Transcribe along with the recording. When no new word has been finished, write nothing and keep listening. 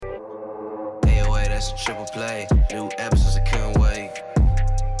that's a triple play. New episodes, I couldn't wait.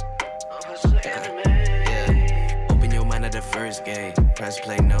 Yeah, open your mind at the first gate. Press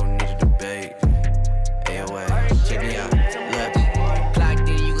play, no need to debate. AOA, check me out. Look, plugged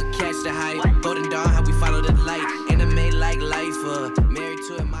in, you can catch the hype. Golden Dawn, how we follow the light. Anime like life, married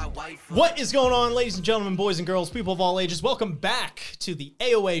to it, my wife. What is going on, ladies and gentlemen, boys and girls, people of all ages? Welcome back to the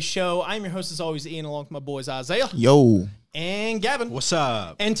AOA show. I'm your host, as always, Ian, along with my boys Isaiah. Yo. And Gavin. What's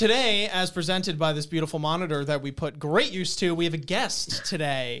up? And today, as presented by this beautiful monitor that we put great use to, we have a guest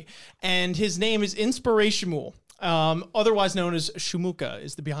today. And his name is Inspiratiomul. Otherwise known as Shumuka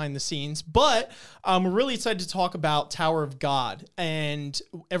is the behind the scenes. But we're really excited to talk about Tower of God and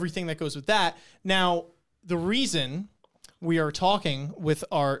everything that goes with that. Now, the reason we are talking with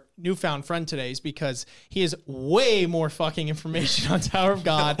our newfound friend today is because he has way more fucking information on Tower of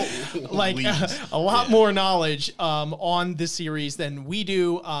God, like a lot more knowledge on this series than we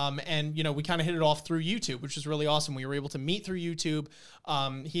do. And, you know, we kind of hit it off through YouTube, which is really awesome. We were able to meet through YouTube.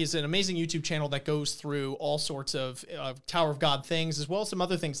 He has an amazing YouTube channel that goes through all sorts of Tower of God things, as well as some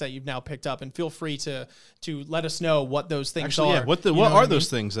other things that you've now picked up. And feel free to let us know what those things are. Yeah, what are those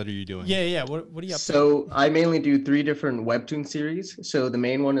things that are you doing? Yeah. What are you up to? So I mainly do 3 different webtoon series. So the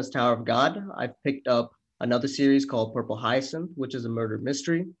main one is Tower of God. I've picked up another series called Purple Hyacinth, which is a murder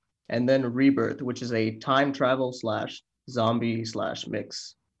mystery, and then Rebirth, which is a time travel / zombie /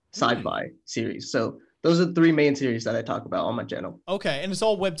 mix sci-fi series. So those are the 3 main series that I talk about on my channel. Okay, and it's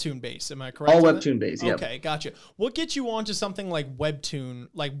all webtoon based, am I correct? All webtoon based, yeah. Okay, gotcha. What gets you onto something like webtoon?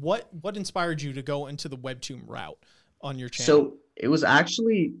 Like what inspired you to go into the webtoon route on your channel? So it was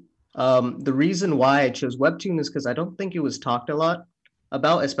actually the reason why I chose webtoon is because I don't think it was talked a lot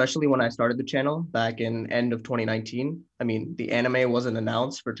about, especially when I started the channel back in end of 2019. I mean, the anime wasn't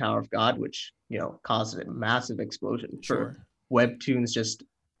announced for Tower of God, which, you know, caused a massive explosion for webtoons. Just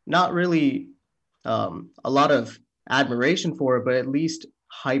not really a lot of admiration for it, but at least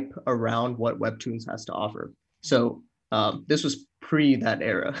hype around what webtoons has to offer. So this was pre that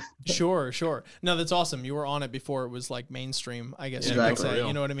era. Sure. No, that's awesome. You were on it before it was like mainstream, I guess Exactly. you could say.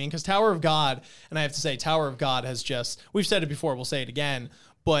 You know what I mean? Because Tower of God, and I have to say, Tower of God has just, we've said it before, we'll say it again,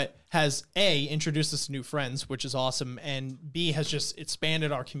 but has A, introduced us to new friends, which is awesome, and B, has just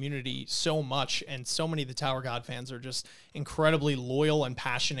expanded our community so much, and so many of the Tower of God fans are just incredibly loyal and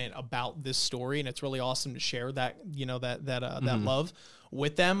passionate about this story, and it's really awesome to share that, you know, that love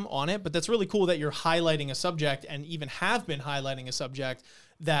with them on it. But that's really cool that you're highlighting a subject, and even have been highlighting a subject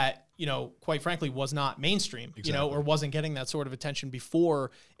that, you know, quite frankly, was not mainstream, you know, or wasn't getting that sort of attention before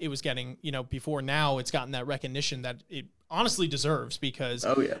it was getting, you know, before now it's gotten that recognition that it honestly deserves, because,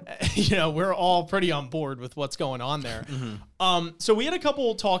 you know, we're all pretty on board with what's going on there. So we had a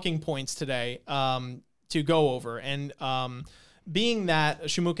couple talking points today to go over, and being that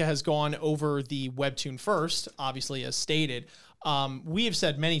Shumuka has gone over the webtoon first, obviously, as stated, we have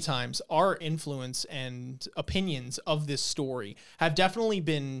said many times our influence and opinions of this story have definitely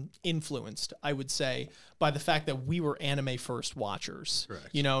been influenced, I would say, by the fact that we were anime first watchers. Correct.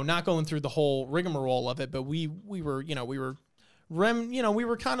 You know, not going through the whole rigmarole of it, but we were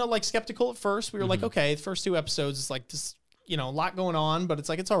kind of like skeptical at first. We were like, okay, the first 2 episodes is like this, you know, a lot going on, but it's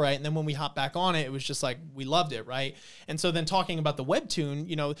like, it's all right. And then when we hop back on it, it was just like, we loved it. Right. And so then talking about the webtoon,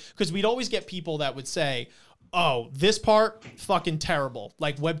 you know, because we'd always get people that would say, oh, this part, fucking terrible.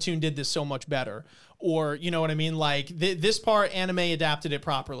 Like, webtoon did this so much better. Or, you know what I mean? Like, this part, anime adapted it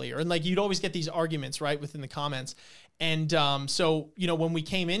properly. Or, like, you'd always get these arguments, right, within the comments. And so, you know, when we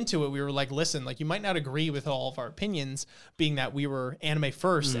came into it, we were like, listen, like, you might not agree with all of our opinions, being that we were anime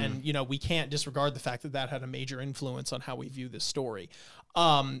first. And, you know, we can't disregard the fact that that had a major influence on how we view this story.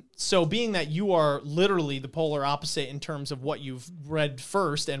 So being that you are literally the polar opposite in terms of what you've read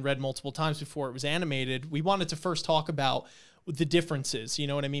first and read multiple times before it was animated, we wanted to first talk about the differences, you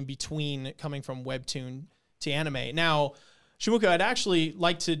know what I mean, between coming from webtoon to anime. Now, Shumuka, I'd actually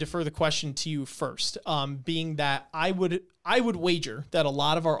like to defer the question to you first, being that I would wager that a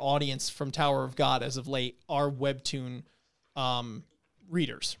lot of our audience from Tower of God as of late are webtoon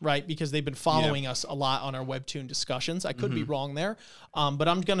readers, right? Because they've been following us a lot on our webtoon discussions. I could be wrong there, but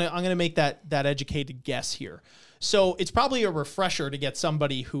I'm gonna make that educated guess here. So it's probably a refresher to get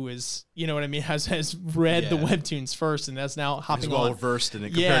somebody who is, you know what I mean, has read the webtoons first and that's now hopping on. Well versed in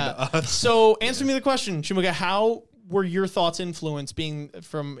it compared to us. So answer me the question, Shumuka, how were your thoughts influenced being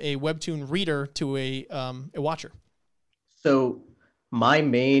from a webtoon reader to a watcher? So my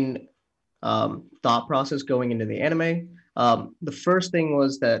main thought process going into the anime, the first thing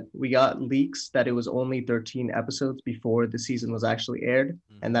was that we got leaks that it was only 13 episodes before the season was actually aired,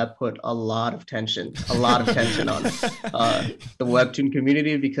 and that put a lot of tension on the webtoon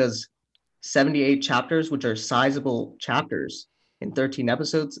community, because 78 chapters, which are sizable chapters in 13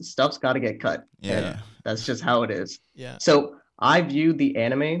 episodes, stuff's got to get cut. Yeah. And that's just how it is. Yeah. So I view the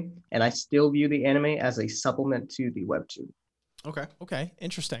anime, and I still view the anime as a supplement to the webtoon. Okay.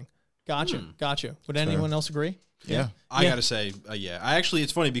 Interesting. Gotcha. Would anyone else agree? Yeah. I gotta say, yeah. I actually,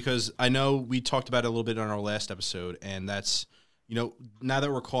 it's funny because I know we talked about it a little bit on our last episode, and that's, you know, now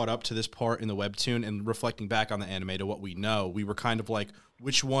that we're caught up to this part in the webtoon and reflecting back on the anime to what we know, we were kind of like,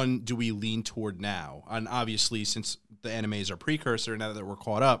 which one do we lean toward now? And obviously, since the anime is our precursor, now that we're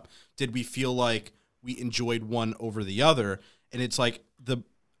caught up, did we feel like we enjoyed one over the other? And it's like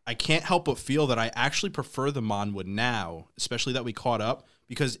I can't help but feel that I actually prefer the manhwa now, especially that we caught up,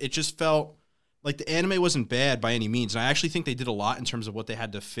 because it just felt like the anime wasn't bad by any means. And I actually think they did a lot in terms of what they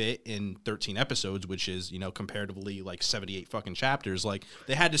had to fit in 13 episodes, which is, you know, comparatively like 78 fucking chapters. Like,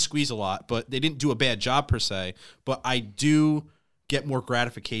 they had to squeeze a lot, but they didn't do a bad job per se. But I do get more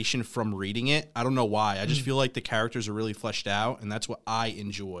gratification from reading it. I don't know why. I just feel like the characters are really fleshed out, and that's what I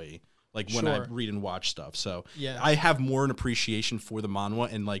enjoy. Like when I read and watch stuff. So I have more an appreciation for the manhwa,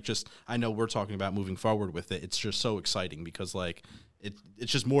 and like, just, I know we're talking about moving forward with it. It's just so exciting because like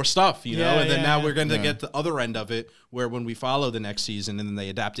it's just more stuff, you know? And then now we're going to get the other end of it, where when we follow the next season and then they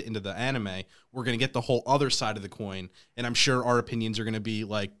adapt it into the anime, we're going to get the whole other side of the coin. And I'm sure our opinions are going to be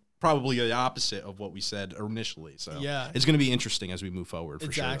like probably the opposite of what we said initially. So it's going to be interesting as we move forward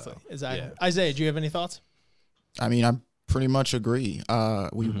for sure. Exactly. Yeah. Isaiah, do you have any thoughts? I mean, I'm pretty much agree.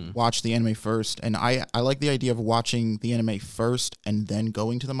 We watched the anime first, and I like the idea of watching the anime first and then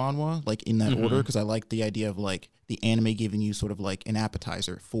going to the manhwa, like in that order, because I like the idea of like the anime giving you sort of like an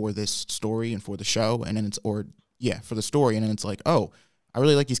appetizer for this story and for the show, and then for the story, and then it's like, oh, I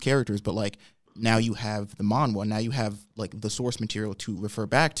really like these characters, but like now you have the manhwa, now you have like the source material to refer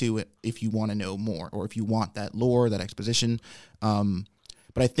back to if you want to know more, or if you want that lore, that exposition.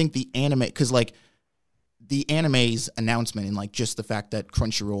 But I think the anime, because like the anime's announcement and like just the fact that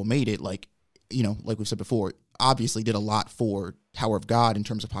Crunchyroll made it, like, you know, like we've said before, obviously did a lot for Tower of God in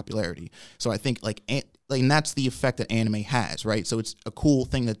terms of popularity. So I think like, and that's the effect that anime has, right? So it's a cool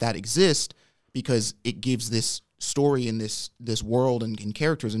thing that exists because it gives this story and this world and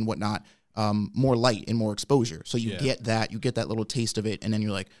characters and whatnot more light and more exposure. So you get that little taste of it, and then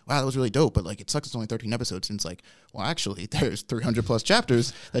you're like, wow, that was really dope, but like it sucks it's only 13 episodes. And it's like, well, actually there's 300 plus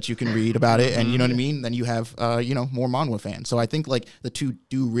chapters that you can read about it, and you know what I mean? Then you have more manhwa fans. So I think like the two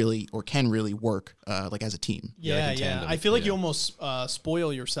do really, or can really work like as a team. Yeah. I feel like you almost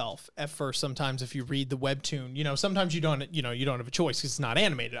spoil yourself at first sometimes if you read the webtoon. You know, sometimes you don't have a choice because it's not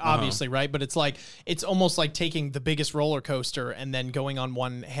animated, obviously, right? But it's like, it's almost like taking the biggest roller coaster and then going on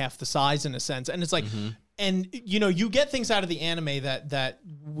one half the size in a sense. And it's like, and you know, you get things out of the anime that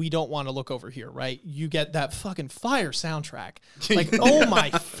we don't want to look over here, right? You get that fucking fire soundtrack. Like, oh my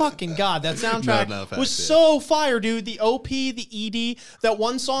fucking God, that soundtrack was so fire, dude. The OP, the ED, that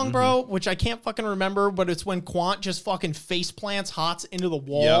one song, bro, which I can't fucking remember, but it's when Quant just fucking face plants Hots into the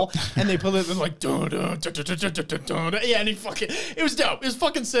wall, and they put it like, dun, dun, dun, dun, dun, dun, dun, dun, and it was dope. It was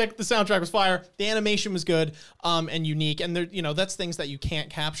fucking sick. The soundtrack was fire. The animation was good, and unique, and there, you know, that's things that you can't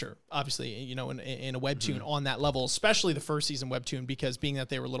capture, obviously, you know, in a webtoon on that level, especially the first season webtoon, because being that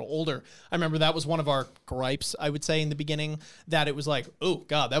they were a little older, I remember that was one of our gripes, I would say, in the beginning, that it was like, oh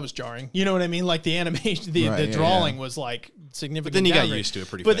God, that was jarring. You know what I mean? Like the animation, the drawing was like significant. But then you got used to it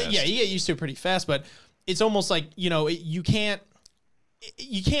pretty fast. You get used to it pretty fast, but it's almost like, you know, you can't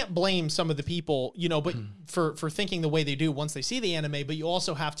blame some of the people, you know, but for thinking the way they do once they see the anime, but you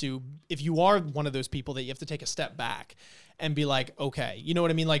also have to, if you are one of those people, that you have to take a step back and be like, okay, you know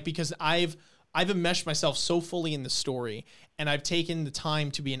what I mean? Like, because I've enmeshed myself so fully in the story, and I've taken the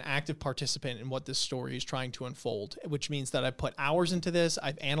time to be an active participant in what this story is trying to unfold, which means that I've put hours into this.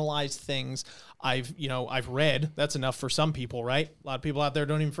 I've analyzed things. I've read. That's enough for some people, right? A lot of people out there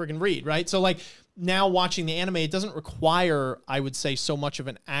don't even freaking read, right? So like now watching the anime, it doesn't require, I would say, so much of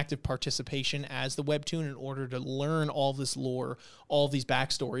an active participation as the webtoon in order to learn all this lore, all these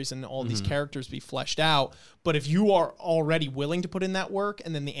backstories, and all these characters be fleshed out. But if you are already willing to put in that work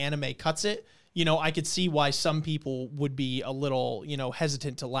and then the anime cuts it, you know, I could see why some people would be a little, you know,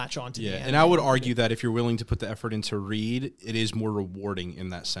 hesitant to latch onto the anime. And I would argue that if you're willing to put the effort into read, it is more rewarding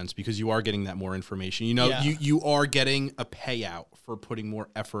in that sense, because you are getting that more information. You know, you are getting a payout for putting more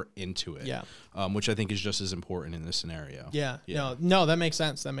effort into it. Which I think is just as important in this scenario. No, that makes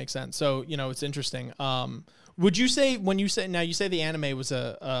sense. So, you know, it's interesting. Would you say, when you say, now you say the anime was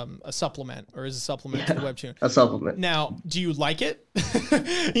a supplement, or is a supplement to the webtoon? A supplement. Now, do you like it?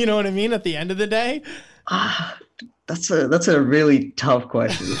 You know what I mean? At the end of the day? That's a really tough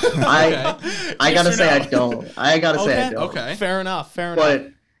question. I gotta say I don't. Okay. Fair enough.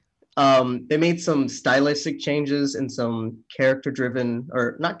 But they made some stylistic changes and some character-driven,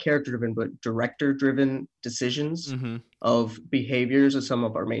 or not character-driven, but director-driven decisions of behaviors of some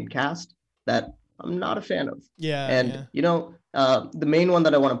of our main cast that I'm not a fan of. Yeah. And the main one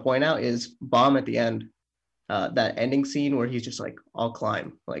that I want to point out is Bomb at the end. That ending scene where he's just like, I'll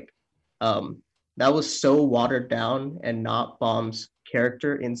climb. Like, that was so watered down and not Bomb's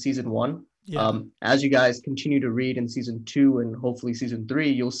character in season 1. Yeah. As you guys continue to read in season 2 and hopefully season 3,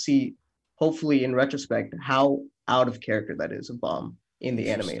 you'll see, hopefully in retrospect, how out of character that is of Bomb in the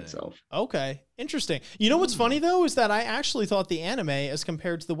anime itself. Okay, interesting. You know what's funny though is that I actually thought the anime, as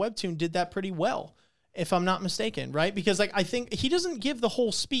compared to the webtoon, did that pretty well, if I'm not mistaken, right? Because like I think he doesn't give the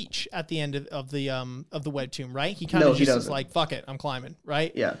whole speech at the end of the webtoon, right? He kind of just is like, "Fuck it, I'm climbing,"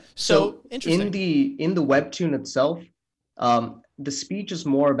 right? Yeah. So interesting. In the webtoon itself, the speech is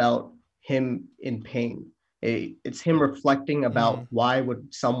more about him in pain. It's him reflecting about why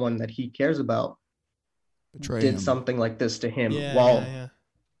would someone that he cares about did something like this to him.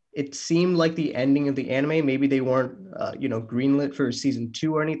 It seemed like the ending of the anime, maybe they weren't greenlit for season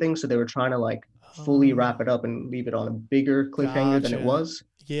 2 or anything, so they were trying to like fully wrap it up and leave it on a bigger cliffhanger than it was.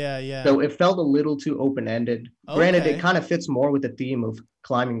 Yeah. So it felt a little too open-ended. Granted, it kind of fits more with the theme of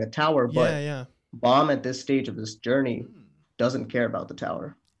climbing the tower, but Bomb at this stage of this journey doesn't care about the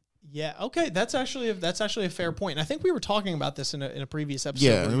tower. Yeah. Okay. That's actually a fair point. And I think we were talking about this in a previous episode.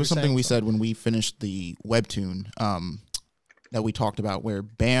 Yeah, it was something we said when we finished the webtoon that we talked about, where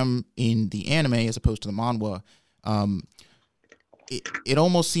Bam in the anime as opposed to the manhwa, it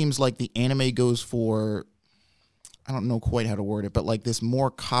almost seems like the anime goes for, I don't know quite how to word it, but like this more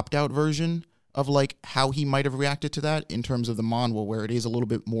copped out version of like how he might have reacted to that in terms of the manhwa, where it is a little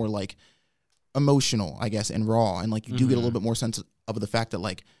bit more like emotional, I guess, and raw, and like you do get a little bit more sense of the fact that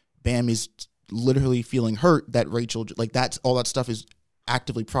like Bam is literally feeling hurt that Rachel, like that's all that stuff is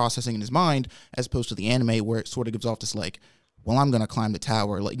actively processing in his mind, as opposed to the anime where it sort of gives off this like, well, I'm gonna climb the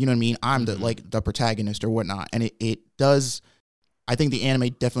tower, like, you know what I mean, I'm the like the protagonist or whatnot, and it does, I think the anime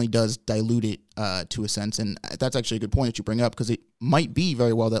definitely does dilute it to a sense, and that's actually a good point that you bring up, because it might be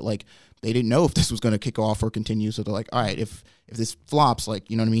very well that like they didn't know if this was going to kick off or continue, so they're like, all right, if this flops, like,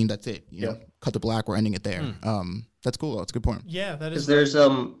 you know what I mean, that's it, you know, cut to black, we're ending it there. That's cool though. That's a good point. Yeah, that is. There's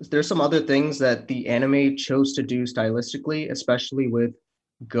some other things that the anime chose to do stylistically, especially with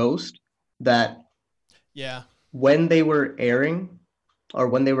Ghost, that when they were airing or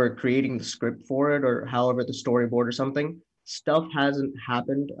when they were creating the script for it, or however the storyboard or something, stuff hasn't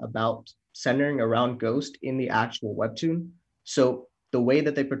happened about centering around Ghost in the actual webtoon. So the way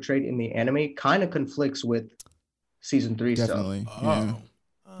that they portrayed in the anime kind of conflicts with season 3 Definitely. stuff.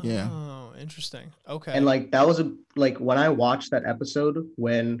 Yeah. Oh, interesting. Okay. And like that was like when I watched that episode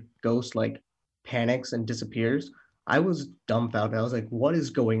when Ghost like panics and disappears, I was dumbfounded. I was like, what is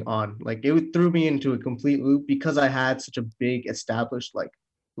going on? Like it threw me into a complete loop because I had such a big established like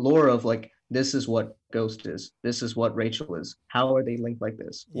lore of like, this is what Ghost is. This is what Rachel is. How are they linked like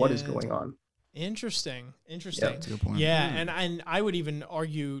this? What is going on? Interesting. Yeah. That's a good point. Yeah, and I would even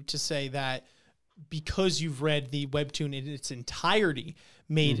argue to say that because you've read the webtoon in its entirety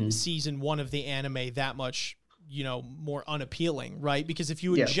made season 1 of the anime that much, you know, more unappealing, right? Because if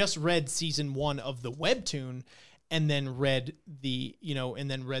you had just read season 1 of the webtoon and then read the, you know,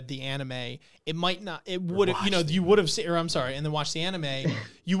 and then read the anime, it might not, it would have, you know, you would have seen, or I'm sorry, and then watched the anime,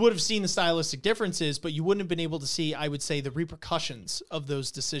 you would have seen the stylistic differences, but you wouldn't have been able to see, I would say, the repercussions of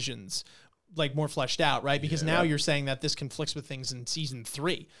those decisions like more fleshed out, right? Because now you're saying that this conflicts with things in season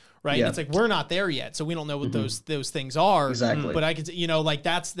 3, right? And it's like, we're not there yet, so we don't know what those things are. Exactly. But I could, you know, like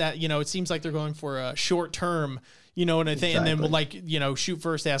that's that, you know, it seems like they're going for a short term, you know, and I think, and then we'll like, you know, shoot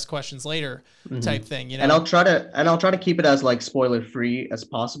first, ask questions later type thing, you know. And I'll try to keep it as like spoiler free as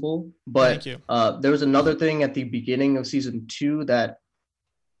possible. But there was another thing at the beginning of season 2 that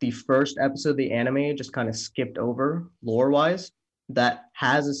the first episode of the anime just kind of skipped over lore wise, that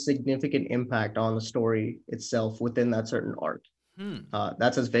has a significant impact on the story itself within that certain arc.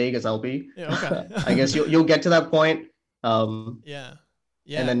 That's as vague as I'll be. Yeah, okay. I guess you'll get to that point. Yeah.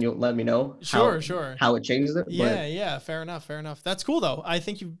 And then you'll let me know how it changes it. Yeah, fair enough. That's cool though. I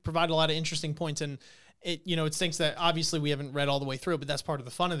think you provided a lot of interesting points, and it, you know, it stinks that obviously we haven't read all the way through, but that's part of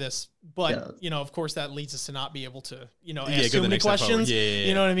the fun of this. But you know, of course, that leads us to not be able to, you know, ask so many questions.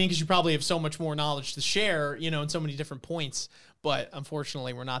 You know what I mean? Because you probably have so much more knowledge to share, you know, in so many different points. But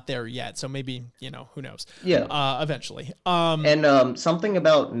unfortunately, we're not there yet. So maybe, you know, who knows? Eventually. And something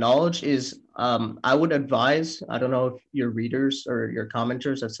about knowledge is, I would advise, I don't know if your readers or your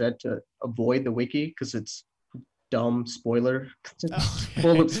commenters have said to avoid the wiki because it's dumb spoiler,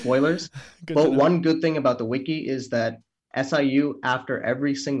 full of spoilers. But one good thing about the wiki is that SIU, after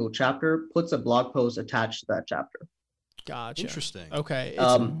every single chapter, puts a blog post attached to that chapter. Gotcha. Interesting. Okay.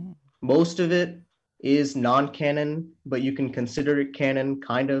 Most of it is non-canon, but you can consider it canon,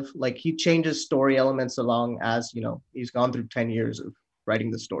 kind of. Like, he changes story elements along as, you know, he's gone through 10 years of writing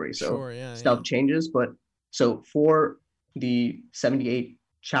the story. So Sure, stuff changes. But so for the 78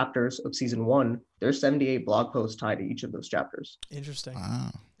 chapters of season 1, there's 78 blog posts tied to each of those chapters. Interesting.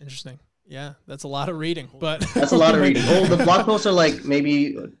 Wow. Interesting. Yeah, that's a lot of reading, but That's a lot of reading. Well, the blog posts are like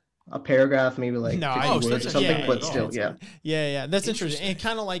maybe a paragraph, maybe like No, 50 I- words or that's- something, yeah, but yeah, still, it's yeah. yeah, that's interesting. And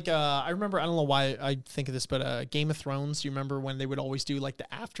kind of like I remember, I don't know why I think of this, but Game of Thrones. Do you remember when they would always do like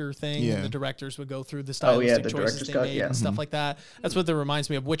the after thing? Yeah. The directors would go through the Oh, stylistic yeah, the choices director's they cut, made yeah. and stuff like that. That's what that reminds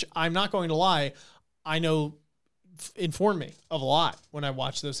me of. Which I'm not going to lie, I know informed me of a lot when I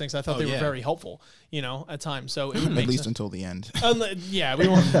watched those things. I thought they were very helpful, you know, at times. So it would make At least sense. until the end. Yeah, we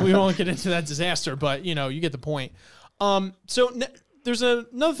won't get into that disaster, but you know, you get the point. There's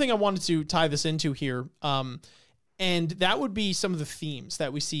another thing I wanted to tie this into here, and that would be some of the themes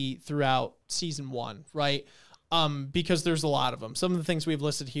that we see throughout season 1, right? Because there's a lot of them. Some of the things we've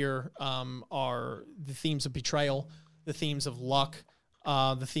listed here are the themes of betrayal, the themes of luck,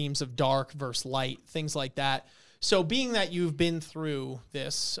 the themes of dark versus light, things like that. So being that you've been through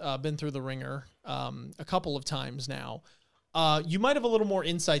this, been through the ringer a couple of times now, you might have a little more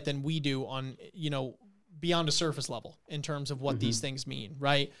insight than we do on, you know, beyond a surface level in terms of what these things mean,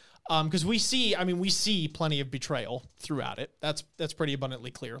 right? Because we see plenty of betrayal throughout it. That's pretty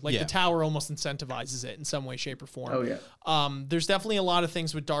abundantly clear. Like the tower almost incentivizes it in some way, shape, or form. Oh, yeah. There's definitely a lot of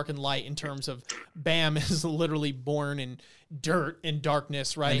things with dark and light in terms of Bam is literally born in dirt and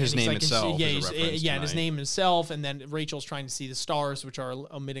darkness, right? And his he's name like, itself yeah, is a reference and his tonight. name himself, and then Rachel's trying to see the stars, which are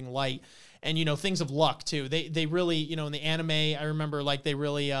emitting light. And, you know, things of luck too. They really, you know, in the anime, I remember like they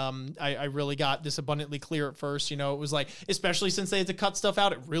really, I really got this abundantly clear at first, you know, it was like, especially since they had to cut stuff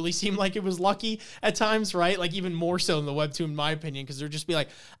out, it really seemed like it was lucky at times, right? Like even more so in the webtoon, in my opinion, because they'd just be like,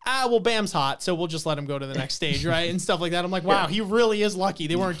 well, Bam's hot, so we'll just let him go to the next stage, right? And stuff like that. I'm like, wow, he really is lucky.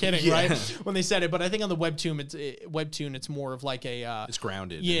 They weren't kidding, right? When they said it. But I think on the webtoon, it's more of like a, It's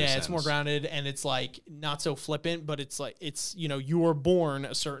grounded. yeah, it's more grounded, and it's like not so flippant, but it's like, it's, you know, you were born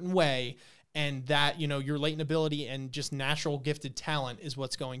a certain way, and that, you know, your latent ability and just natural gifted talent is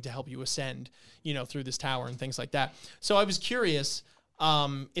what's going to help you ascend, you know, through this tower and things like that. So I was curious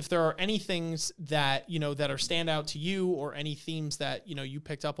if there are any things that, you know, that are stand out to you, or any themes that, you know, you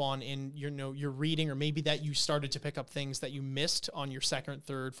picked up on in your, you know, your reading, or maybe that you started to pick up things that you missed on your second,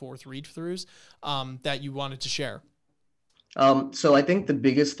 third, fourth read throughs that you wanted to share. So I think the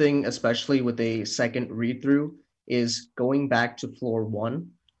biggest thing, especially with a second read through, is going back to floor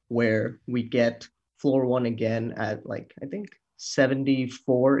 1, where we get floor 1 again at like, I think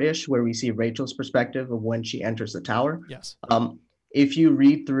 74-ish, where we see Rachel's perspective of when she enters the tower. Yes. If you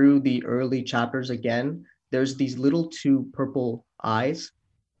read through the early chapters again, there's these little 2 purple eyes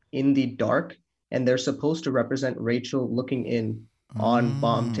in the dark, and they're supposed to represent Rachel looking in on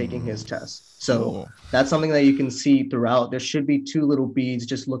Bam taking his test. So Cool. that's something that you can see throughout. There should be 2 little beads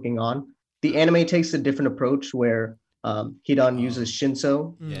just looking on. The anime takes a different approach where Hidan uses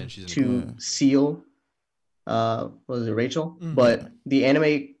Shinso Yeah, and she's in to seal was it Rachel? Mhm. But the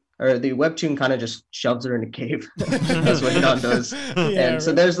anime or the webtoon kind of just shoves her in a cave. That's what Hidan does. And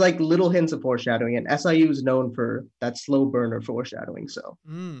so there's like little hints of foreshadowing, and SIU is known for that slow burner foreshadowing. So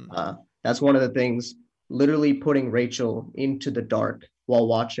that's one of the things, literally putting Rachel into the dark while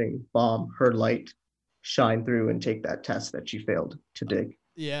watching Bam, her light, shine through and take that test that she failed to dig.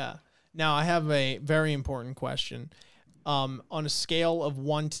 Yeah. Now I have a very important question. On a scale of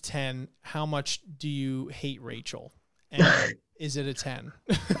 1 to 10, how much do you hate Rachel? And is it a 10?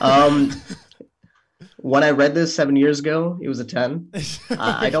 When I read this 7 years ago, it was a 10.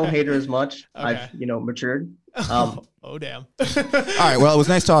 I don't hate her as much. Okay. I've, you know, matured. Oh, damn. All right. Well, it was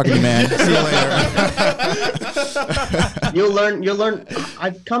nice talking to you, man. See you later. You'll learn.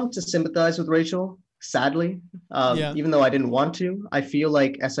 I've come to sympathize with Rachel, sadly. Yeah. Even though I didn't want to. I feel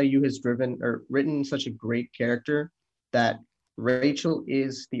like SIU has written such a great character that Rachel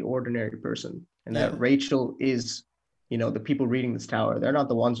is the ordinary person, and that Rachel is, you know, the people reading this tower. They're not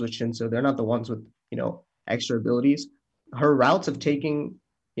the ones with Shinso. They're not the ones with, you know, extra abilities. Her routes of taking,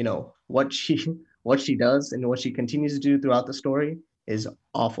 you know, what she does and what she continues to do throughout the story is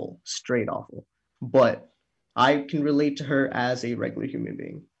awful, straight awful. But I can relate to her as a regular human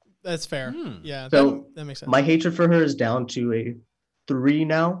being. That's fair. Yeah, So that makes sense. my hatred for her is down to a 3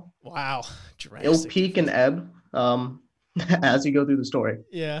 now. Wow. It'll Drastic. peak and ebb. as you go through the story.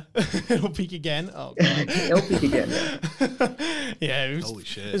 Yeah. It'll peak again. Oh, God. It'll peak again. Yeah. Yeah, it was, Holy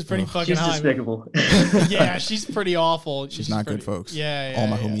shit. it was pretty fucking She's high. despicable. Yeah, she's pretty awful. She's not pretty, good, folks. Yeah, All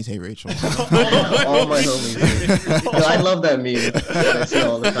my yeah. homies hate Rachel. All my homies. Yo, I love that meme. I see it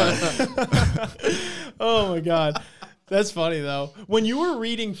all the time. Oh my God. That's funny though. When you were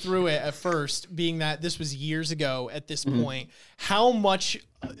reading through it at first, being that this was years ago at this point, how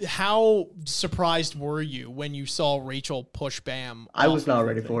surprised were you when you saw Rachel push Bam? I off was of not the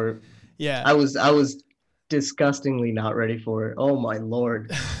ready thing? for it. Yeah. I was disgustingly not ready for it. Oh my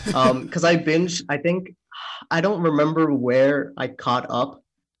Lord. Because I binged, I think, I don't remember where I caught up,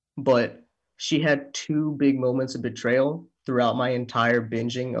 but she had 2 big moments of betrayal throughout my entire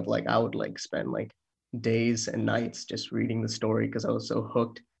binging of like, I would like spend like days and nights just reading the story because I was so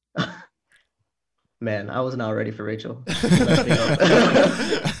hooked. Man, I was not ready for Rachel. Messed me up.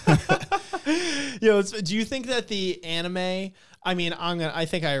 Yo, do you think that the anime? I mean, I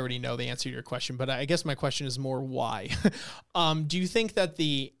think I already know the answer to your question, but I guess my question is more why. Do you think that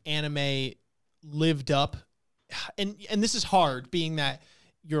the anime lived up? And this is hard, being that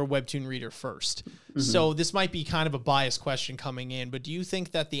you're a webtoon reader first. So this might be kind of a biased question coming in, but do you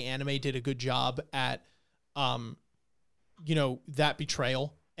think that the anime did a good job at, that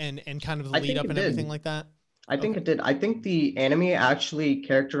betrayal and kind of the I lead think up it and did. everything like that? I think it did. I think the anime actually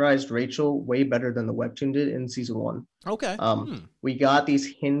characterized Rachel way better than the webtoon did in season 1. Okay. We got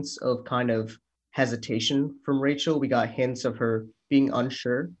these hints of kind of hesitation from Rachel. We got hints of her being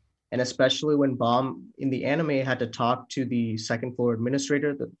unsure. And especially when Bam in the anime had to talk to the second floor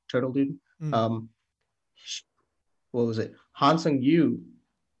administrator, the turtle dude. What was it? Han Sung-yu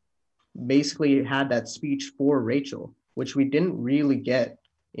basically had that speech for Rachel, which we didn't really get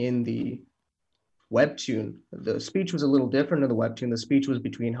in the webtoon. The speech was a little different in the webtoon. The speech was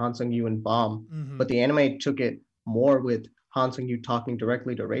between Han Sung-yu and Bam, but the anime took it more with Han Sung-yu talking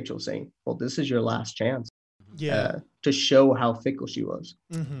directly to Rachel, saying, "Well, this is your last chance." Yeah. To show how fickle she was,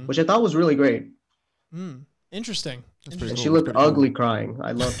 Mm-hmm. which I thought was really great. Interesting. pretty And cool. she looked Pretty cool. ugly crying.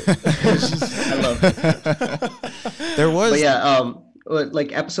 I loved it. I loved it. There was But yeah,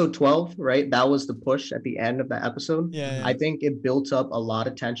 like episode 12, right? That was the push at the end of the episode. Yeah. I think it built up a lot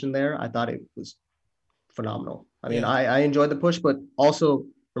of tension there. I thought it was phenomenal. I mean, Yeah. I enjoyed the push, but also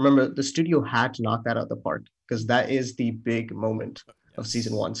remember the studio had to knock that out of the park because that is the big moment of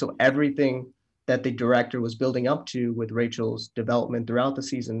season 1. So everything that the director was building up to with Rachel's development throughout the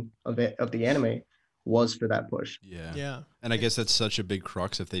season of the anime was for that push. Yeah. Yeah. And I guess that's such a big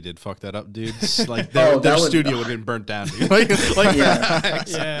crux if they did fuck that up, dudes. Like their that would- studio would have been burnt down. Dude. like Yeah.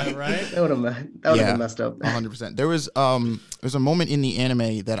 Yeah. Right. That would have been messed up. 100%. There's a moment in the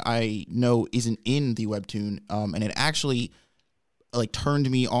anime that I know isn't in the webtoon, and it actually like turned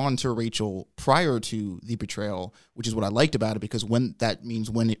me on to Rachel prior to the betrayal, which is what I liked about it, because when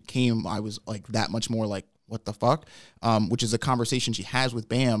it came, I was like that much more like, what the fuck? Which is a conversation she has with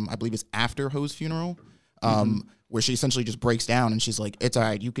Bam, I believe it's after Ho's funeral, where she essentially just breaks down and she's like, it's all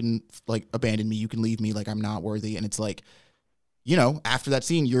right, you can like abandon me, you can leave me, like I'm not worthy. And it's like, after that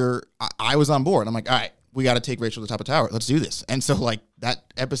scene, I was on board. I'm like, all right, we got to take Rachel to the top of the tower. Let's do this. And so like that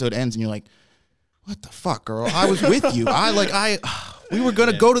episode ends and you're like, what the fuck, girl? I was with you. We were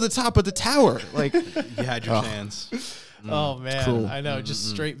gonna go to the top of the tower. Like, You had your chance. Oh man, cool. I know, just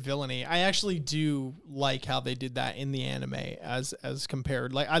straight villainy. I actually do like how they did that in the anime as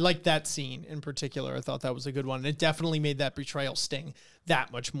compared. Like I like that scene in particular. I thought that was a good one. And it definitely made that betrayal sting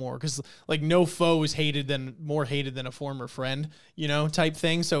that much more because like no foe is more hated than a former friend, type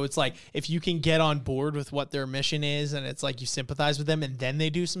thing. So it's like if you can get on board with what their mission is and it's like you sympathize with them and then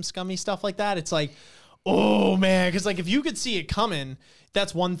they do some scummy stuff like that, it's like, oh man, because like if you could see it coming,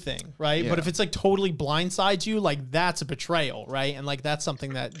 that's one thing, right? But if it's like totally blindsides you, like that's a betrayal, right? And like that's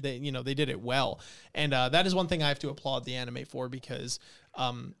something that they did it well, and that is one thing I have to applaud the anime for because,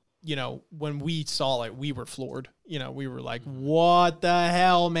 when we saw it, we were floored. We were like, what the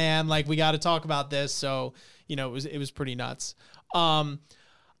hell, man? Like we got to talk about this. So it was pretty nuts. I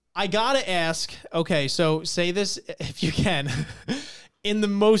gotta ask. Okay, so say this if you can. In the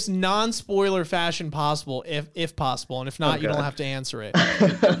most non-spoiler fashion possible, if possible, and if not, you don't have to answer it.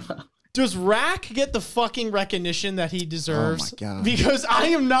 Does Rack get the fucking recognition that he deserves? Oh my God. Because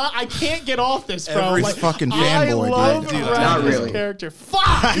I can't get off this, bro. Every fucking fanboy, I love dude. Rack Not as really. a character. Fuck!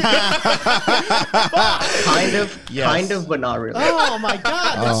 Kind of, but not really. Oh my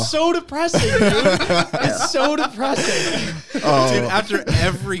God, that's so depressing, dude. It's so depressing. Dude, after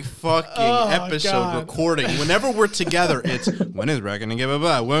every fucking episode God. recording, whenever we're together, it's when is Rack gonna give a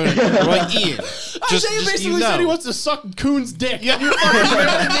buy? When we're like Ian. Isaiah basically said he wants to suck Coon's dick. Yeah. You're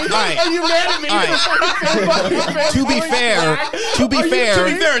fucking All right. Are you mad at me? To be fair, To be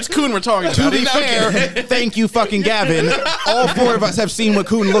fair, it's Coon we're talking to about. be fair, thank you, fucking Gavin. All four of us have seen what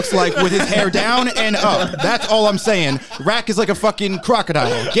Coon looks like with his hair down and up. That's all I'm saying. Rack is like a fucking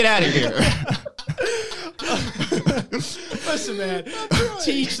crocodile. Get out of here. Listen, man.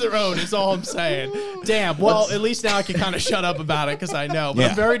 Teach their own is all I'm saying. Damn. Well, at least now I can kind of shut up about it because I know.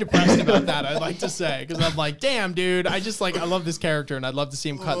 But I'm very depressed about that, I'd like to say. Because I'm like, damn, dude. I love this character and I'd love to see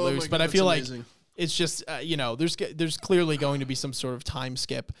him cut loose. But I feel like it's just, there's clearly going to be some sort of time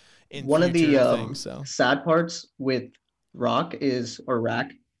skip in one of the things, so. sad parts with Rack,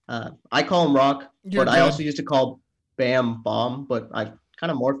 I call him Rock, You're but good. I also used to call Bam Bomb, but I kind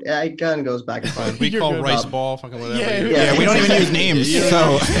of morphed. It kind of goes back and forth. We You're call good. rice ball, fucking whatever. Yeah, We don't even use names.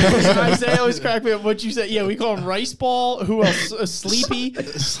 So Isaiah always cracked me up what you said. Yeah, we call him Rice Ball. Who else? Sleepy.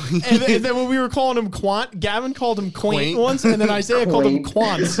 And then when we were calling him Quant, Gavin called him Quaint once, and then Isaiah called him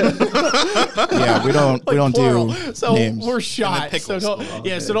Quants. yeah, we don't plural. do So names. we're shot. pickles.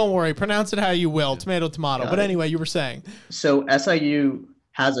 So don't worry. Pronounce it how you will. Tomato, tomato. But anyway, you were saying. So SIU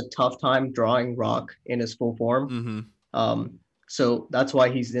has a tough time drawing Rock in his full form. Mm-hmm. So that's why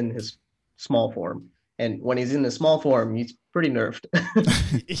he's in his small form. And when he's in the small form, he's pretty nerfed.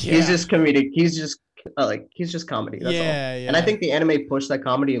 He's just comedic. He's just comedy. That's all. Yeah. And I think the anime pushed that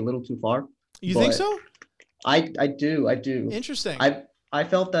comedy a little too far. You think but so? I do. Interesting. I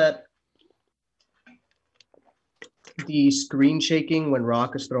felt that the screen shaking when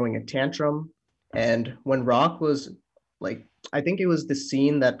Rock is throwing a tantrum, and when Rock was like, I think it was the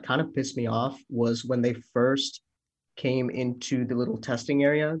scene that kind of pissed me off was when they first came into the little testing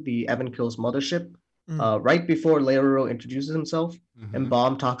area, the Evan Kills mothership, right before Leoro introduces himself, and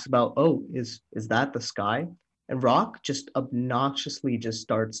Bomb talks about, oh, is that the sky? And Rock just obnoxiously just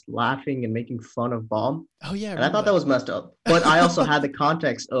starts laughing and making fun of Bomb. Oh yeah. And I thought that was messed up. But I also had the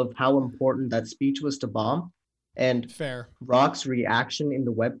context of how important that speech was to Bomb. And fair. Rock's reaction in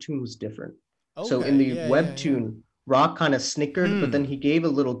the webtoon was different. Okay, so in the yeah, webtoon, Rock kind of snickered, but then he gave a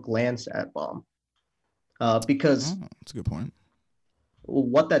little glance at Bomb. Because that's a good point.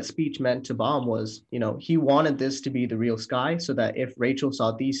 What that speech meant to Bomb was, he wanted this to be the real sky so that if Rachel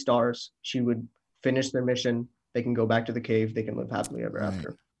saw these stars, she would finish their mission. They can go back to the cave. They can live happily ever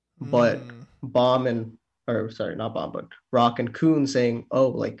after. But not Bomb, but Rock and Coon saying, oh,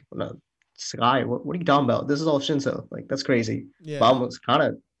 like, no, sky, what are you talking about? This is all Shinso. Like, that's crazy. Yeah. Bomb was kind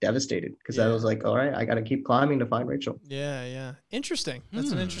of devastated because I was like, all right, I got to keep climbing to find Rachel. Yeah. Interesting.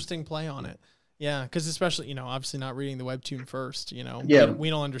 That's an interesting play on it. Yeah, because especially, obviously not reading the webtoon first, we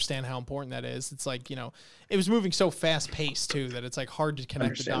don't understand how important that is. It's like, it was moving so fast paced too that it's like hard to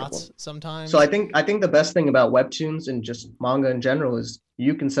connect the dots sometimes. So I think the best thing about webtoons and just manga in general is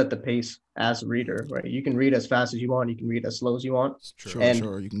you can set the pace as a reader, right? You can read as fast as you want. You can read as slow as you want.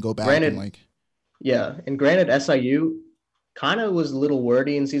 Sure. You can go back and like. Yeah, and granted, SIU kind of was a little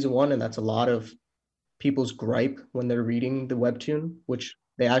wordy in season 1, and that's a lot of people's gripe when they're reading the webtoon, which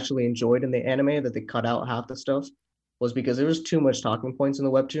they actually enjoyed in the anime, that they cut out half the stuff, was because there was too much talking points in the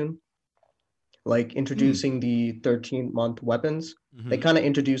webtoon, like introducing the 13-month weapons. They kind of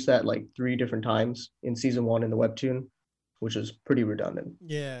introduced that like 3 different times in season 1 in the webtoon, which is pretty redundant.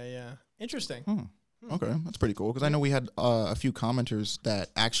 Yeah. Interesting. Okay, that's pretty cool, because I know we had a few commenters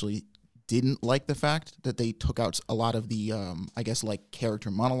that actually didn't like the fact that they took out a lot of the I guess like character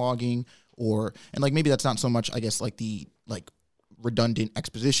monologuing, and like maybe that's not so much, I guess, like the like redundant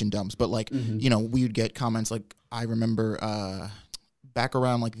exposition dumps, but like we would get comments like, I remember back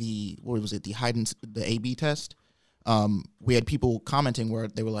around like the A/B test, we had people commenting where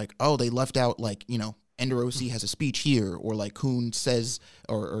they were like, oh, they left out like Enderosi has a speech here, or like Coon says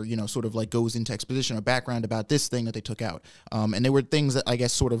or sort of like goes into exposition or background about this thing that they took out, and there were things that I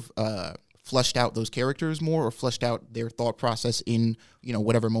guess sort of fleshed out those characters more, or fleshed out their thought process in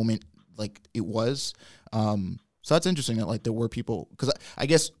whatever moment like it was. So that's interesting that like there were people, because I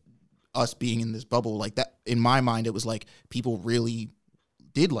guess us being in this bubble like that, in my mind it was like people really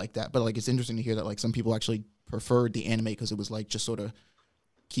did like that, but like it's interesting to hear that like some people actually preferred the anime because it was like just sort of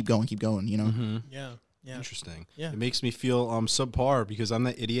keep going, Yeah. Interesting. Yeah. It makes me feel subpar because I'm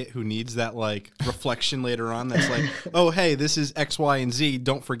that idiot who needs that like reflection later on that's like, oh, hey, this is X, Y, and Z.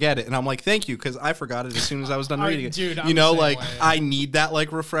 Don't forget it. And I'm like, thank you, because I forgot it as soon as I was done reading it. Dude, I need that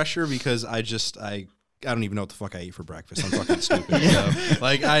like refresher because I don't even know what the fuck I eat for breakfast. I'm fucking stupid. So,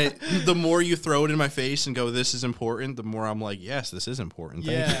 like the more you throw it in my face and go, this is important, the more I'm like, yes, this is important.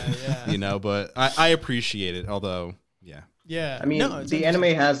 Thank you. But I appreciate it. Although, yeah. Yeah. I mean, the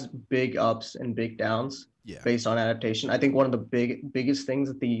anime has big ups and big downs based on adaptation. I think one of the biggest things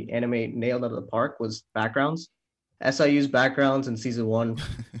that the anime nailed out of the park was backgrounds. SIU's backgrounds in season 1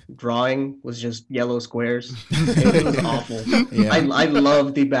 drawing was just yellow squares. It was awful. Yeah. I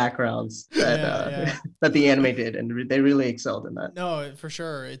love the backgrounds that Yeah. that the anime did, and they really excelled in that. No, for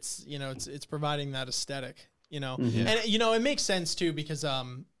sure. It's it's providing that aesthetic, Mhm. and it makes sense too because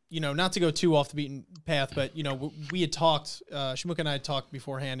not to go too off the beaten path, but we had talked, Shamuka and I had talked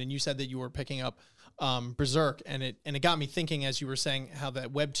beforehand, and you said that you were picking up Berserk, and it got me thinking as you were saying how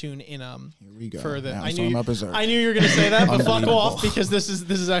that webtoon in Here we go. for the Now I it's knew talking about Berserk. I knew you were going to say that, but fuck Unbelievable. off because this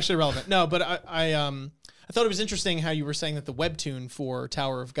is actually relevant. No, but I thought it was interesting how you were saying that the webtoon for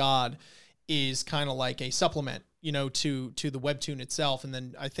Tower of God is kind of like a supplement, to the webtoon itself, and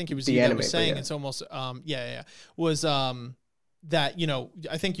then I think it was The you that anime, was but saying yeah. it's almost was that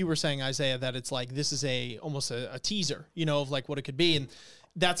I think you were saying, Isaiah, that it's like this is almost a teaser, of like what it could be, and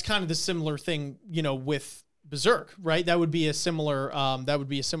that's kind of the similar thing, with Berserk, right? That would be a similar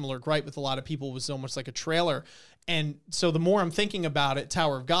gripe with a lot of people. Was almost like a trailer, and so the more I'm thinking about it,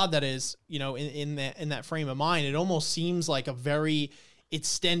 Tower of God, that is, in that frame of mind, it almost seems like a very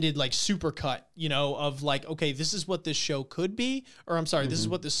extended like supercut, of like, okay, this is what this show could be, or I'm sorry, this is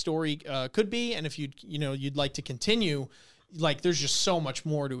what this story could be, and if you'd like to continue, like there's just so much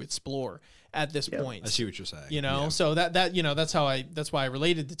more to explore at this point. I see what you're saying. Yeah. So that's why I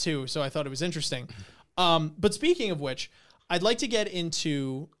related the two. So I thought it was interesting. But speaking of which, I'd like to get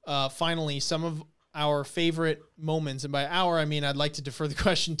into finally some of our favorite moments, and by our I mean I'd like to defer the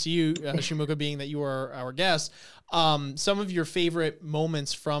question to you, Shamuka, being that you are our guest. Some of your favorite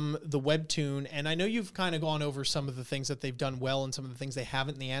moments from the webtoon, and I know you've kind of gone over some of the things that they've done well and some of the things they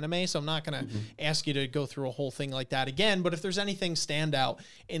haven't in the anime, so I'm not going to ask you to go through a whole thing like that again, but if there's anything stand out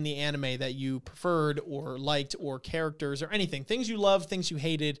in the anime that you preferred or liked, or characters or anything, things you loved, things you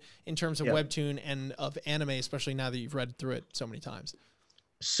hated in terms of webtoon and of anime, especially now that you've read through it so many times.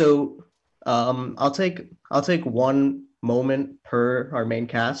 So I'll take one moment per our main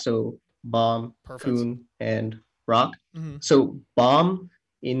cast. So Bomb, Perfect. Kun, and Rock. Mm-hmm. So Bomb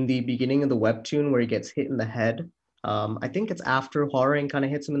in the beginning of the webtoon where he gets hit in the head. I think it's after Hwoarang kind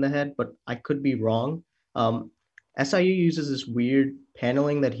of hits him in the head, but I could be wrong. SIU uses this weird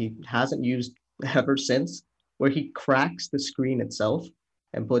paneling that he hasn't used ever since, where he cracks the screen itself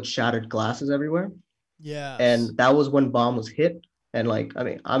and puts shattered glasses everywhere. Yeah. And that was when Bomb was hit. And like, I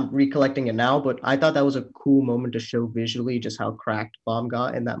mean, I'm recollecting it now, but I thought that was a cool moment to show visually just how cracked Bomb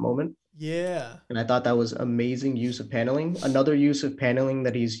got in that moment. Yeah. And I thought that was amazing use of paneling. Another use of paneling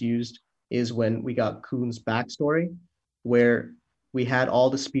that he's used is when we got Kun's backstory, where we had all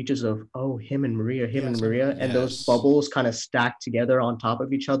the speeches of, oh, him and Maria, and those bubbles kind of stacked together on top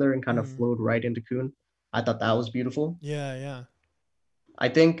of each other and kind of flowed right into Kun. I thought that was beautiful. Yeah, yeah. I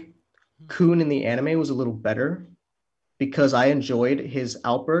think Kun in the anime was a little better because I enjoyed his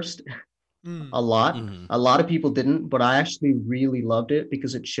outburst a lot. A lot of people didn't, but I actually really loved it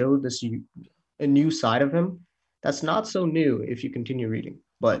because it showed a new side of him that's not so new if you continue reading,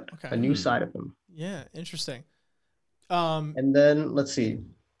 but a new side of him. Yeah, interesting. And then let's see,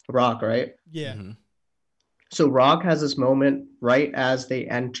 Rock, right? Yeah. So Rock has this moment right as they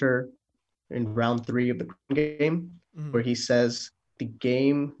enter in round 3 of the game where he says, "The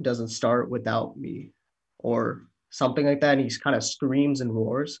game doesn't start without me," or something like that, and he kind of screams and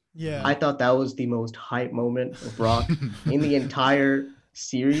roars. Yeah. I thought that was the most hype moment of Rock in the entire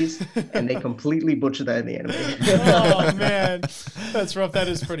series, and they completely butchered that in the anime. Oh man, that's rough. That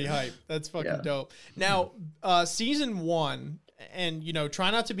is pretty hype. That's fucking Yeah. dope. Now, season 1, and try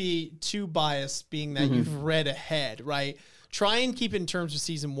not to be too biased, being that you've read ahead, right? Try and keep it in terms of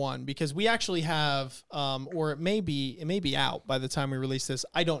season 1, because we actually have, or it may be out by the time we release this.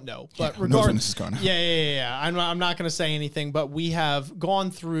 I don't know, but regardless, this is going out. Yeah. I'm not going to say anything, but we have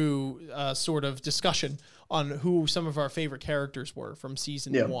gone through sort of discussion on who some of our favorite characters were from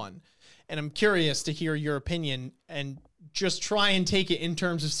season 1, and I'm curious to hear your opinion and just try and take it in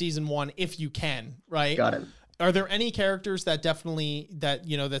terms of season 1 if you can. Right? Got it. Are there any characters that definitely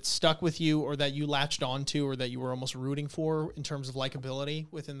that stuck with you, or that you latched onto, or that you were almost rooting for in terms of likability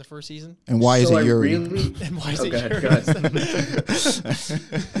within the first season? And why is So it I Yuri? And why is it go Yuri? ahead.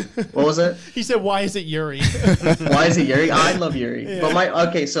 What was it? He said, "Why is it Yuri?" Why is it Yuri? I love Yuri. Yeah.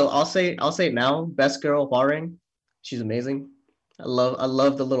 But so I'll say it now. Best girl, Hwoarang. She's amazing. I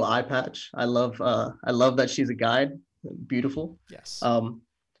love the little eye patch. I love that she's a guide. Beautiful. Yes.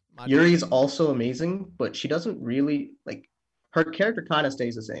 Yuri's also amazing, but she doesn't really her character kind of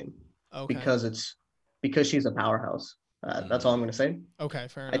stays the same Okay. because she's a powerhouse. That's all I'm gonna say. Okay,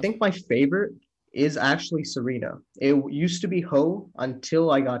 fair enough. I think my favorite is actually Serena. It used to be Ho until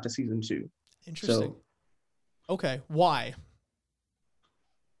I got to season 2. Interesting. So Okay, why?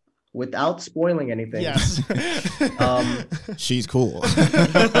 without spoiling anything, Yes. She's cool.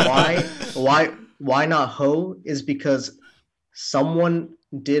 why not Ho is because someone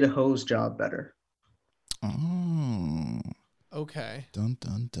did Ho's job better. Oh, Okay. dun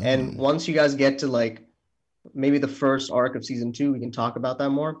dun dun. And once you guys get to like maybe the first arc of season 2, we can talk about that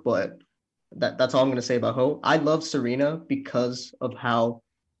more. But that's all I'm gonna say about Ho. I love Serena because of how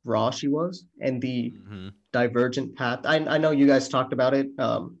raw she was and the divergent path. I know you guys talked about it.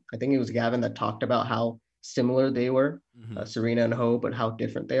 I think it was Gavin that talked about how similar they were, Serena and Ho, but how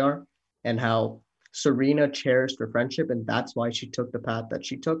different they are, and how Serena cherished her friendship, and that's why she took the path that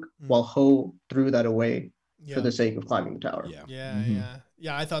she took, while Ho threw that away for the sake of climbing the tower.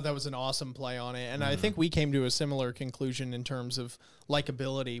 Yeah, I thought that was an awesome play on it. And I think we came to a similar conclusion in terms of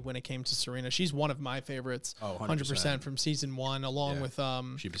likability when it came to Serena. She's one of my favorites, 100% from season 1, along with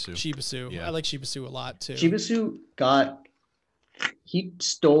Shibasu. Yeah. I like Shibasu a lot too. Shibasu he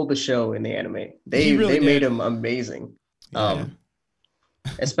stole the show in the anime. They really made did. him amazing.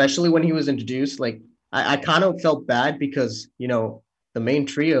 Especially when he was introduced. Like I kind of felt bad because, you know, the main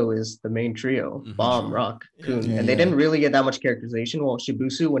trio is the main trio, Bomb, Rock, Kun, and they didn't really get that much characterization. While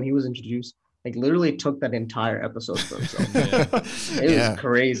Shibusu, when he was introduced, like literally took that entire episode for himself. It was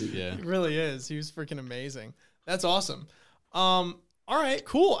crazy. Yeah. He really is. He was freaking amazing. That's awesome. All right,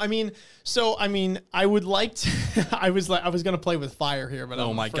 cool. I mean, I would like to. I was gonna play with fire here, but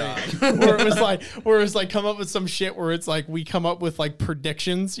Oh I'm my afraid. God. where it was like come up with some shit where it's like we come up with like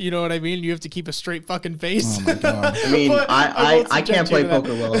predictions. You know what I mean? You have to keep a straight fucking face. Oh my god. I mean, But I won't I can't subject you play to that.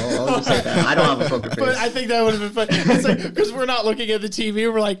 poker well. I'll just say that. I don't have a poker face. But I think that would have been fun. It's like because we're not looking at the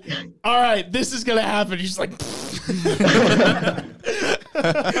TV. We're like, all right, this is gonna happen. He's just like.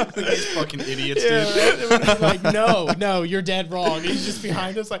 These fucking idiots, Yeah, dude. right? It would be like, no, you're dead wrong. He's just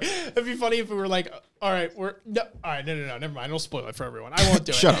behind us. Like, it'd be funny if we were like, all right, no, never mind. Don't spoil it for everyone. I won't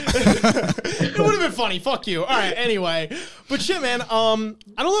do it. Shut up. It would have been funny. Fuck you. All right. Anyway, but shit, man. I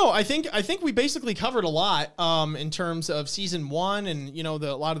don't know. I think we basically covered a lot in terms of season 1, and you know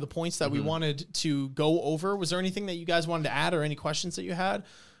a lot of the points that we wanted to go over. Was there anything that you guys wanted to add, or any questions that you had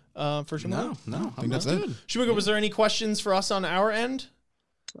for Shimoga? No, I think that's it. Shimoga, was there any questions for us on our end?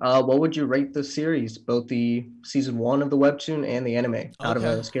 What would you rate the series, both the season 1 of the webtoon and the anime, out of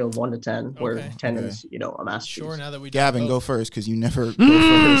a scale of 1 to 10, where 10 is, you know, a masterpiece? Sure. Now that we Gavin, done go both. first because you never go first.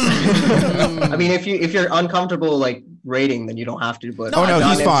 I mean, if you're uncomfortable like rating, then you don't have to. But Oh, no, I've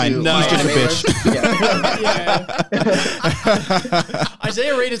he's gone fine. into No, my he's just a anime bitch. list. Yeah.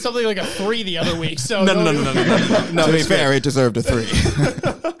 Isaiah rated something like a 3 the other week. So No. To be fair, it deserved a 3.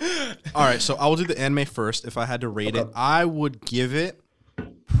 All right, so I will do the anime first. If I had to rate it, I would give it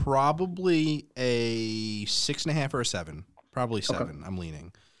probably a 6.5 or a 7. Probably 7. I'm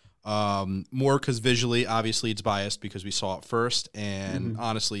leaning more because visually, obviously, it's biased because we saw it first, and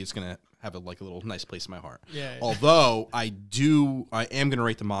honestly, it's gonna have a little nice place in my heart. Yeah. Although I am gonna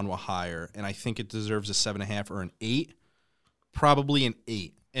rate the manhwa higher, and I think it deserves a 7.5 or an 8. Probably an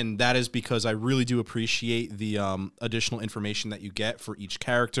 8. And that is because I really do appreciate the additional information that you get for each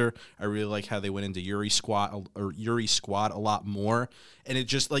character. I really like how they went into Yuri's squad a lot more, and it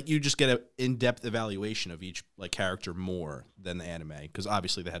just you just get an in-depth evaluation of each character more than the anime, because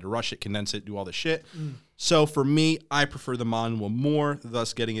obviously they had to rush it, condense it, do all the shit. So for me, I prefer the manhwa more,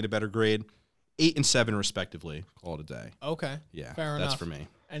 thus getting it a better grade. 8 and 7 respectively. Call it a day. Okay. Yeah, Fair that's enough. for me.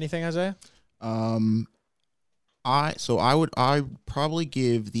 Anything, Isaiah? I would probably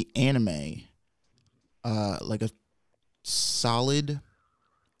give the anime like a solid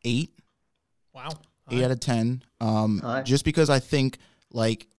 8. Wow. 8 out of 10. High. Just because I think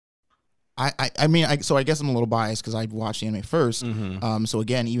I mean, so I guess I'm a little biased because I watched the anime first. So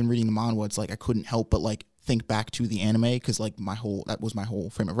again, even reading the manhwa, it's like I couldn't help but think back to the anime because that was my whole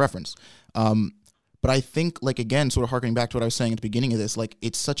frame of reference. But I think, again, sort of harkening back to what I was saying at the beginning of this,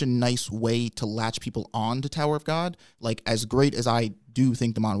 it's such a nice way to latch people on to Tower of God. As great as I do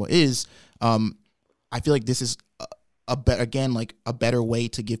think the manhwa is, I feel like this is a better way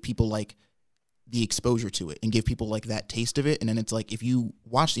to give people the exposure to it and give people that taste of it. And then it's if you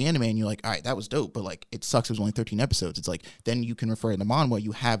watch the anime and you're like, all right, that was dope, but it sucks it was only 13 episodes. It's then you can refer to the manhwa,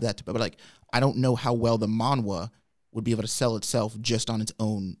 you have that, but I don't know how well the manhwa would be able to sell itself just on its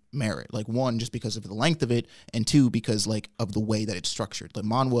own merit. One, just because of the length of it, and 2, because of the way that it's structured. The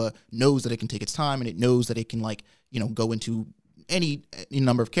manhwa knows that it can take its time, and it knows that it can go into any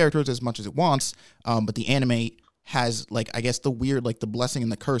number of characters as much as it wants. But the anime has I guess the weird the blessing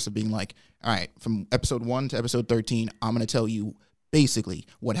and the curse of being all right, from episode 1 to episode 13, I'm gonna tell you basically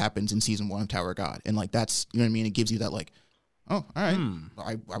what happens in season 1 of Tower of God, and that's, you know what I mean. It gives you that oh, all right,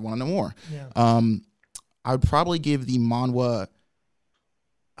 I want to know more. Yeah. I would probably give the manhwa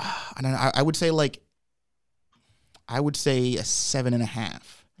I don't know. I would say like, I would say a 7.5.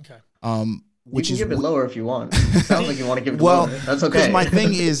 Okay. You can give it lower if you want. Sounds like you want to give it Well, lower. That's okay. my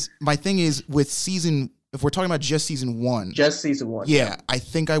thing is with season, if we're talking about just season 1, Just season 1. yeah, I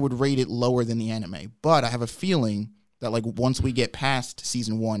think I would rate it lower than the anime. But I have a feeling that like once we get past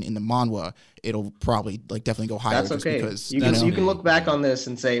season 1 in the manhwa, it'll probably like definitely go higher. That's just okay. because You can look back on this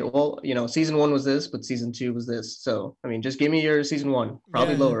and say, well, season 1 was this, but season 2 was this. So, I mean, just give me your season 1.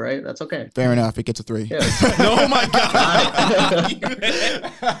 Probably lower, right? That's okay. Fair enough. It gets a 3. Yeah. Oh my god!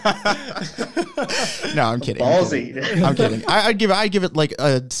 No, I'm kidding. Ballsy. I'm kidding. I'd give it like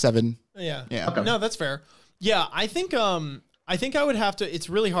a 7. Yeah. Yeah. Okay. No, that's fair. Yeah, I think I would have to, it's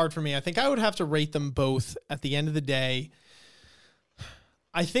really hard for me. I think I would have to rate them both at the end of the day.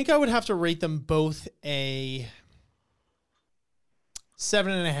 I think I would have to rate them both a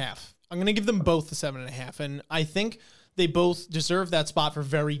 7.5. I'm going to give them both a 7.5. And I think they both deserve that spot for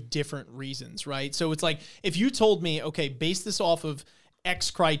very different reasons, right? So it's like, if you told me, okay, base this off of X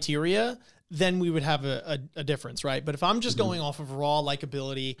criteria, then we would have a difference, right? But if I'm just going off of raw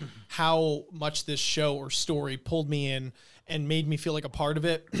likability, how much this show or story pulled me in and made me feel like a part of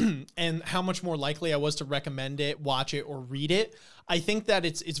it, and how much more likely I was to recommend it, watch it, or read it, I think that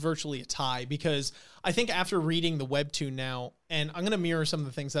it's virtually a tie, because I think after reading the webtoon now, and I'm going to mirror some of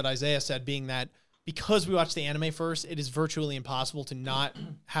the things that Isaiah said, being that because we watched the anime first, it is virtually impossible to not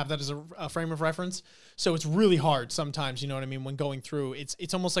have that as a frame of reference. So it's really hard sometimes, you know what I mean, when going through.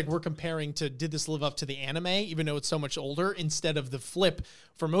 It's almost like we're comparing to, did this live up to the anime, even though it's so much older, instead of the flip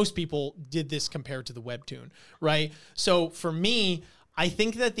for most people, did this compare to the webtoon, right? So for me, I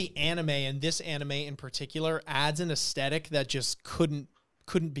think that the anime, and this anime in particular, adds an aesthetic that just couldn't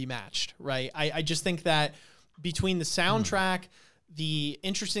be matched, right? I just think that between the soundtrack, the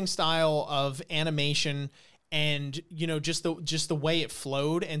interesting style of animation, and just the way it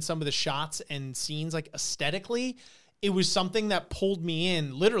flowed, and some of the shots and scenes, like aesthetically, it was something that pulled me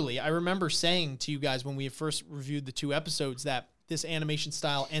in. Literally, I remember saying to you guys when we first reviewed the 2 episodes that this animation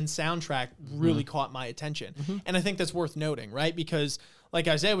style and soundtrack really caught my attention. And I think that's worth noting, right? Because like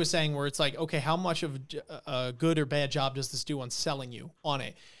Isaiah was saying, where it's like, okay, how much of a good or bad job does this do on selling you on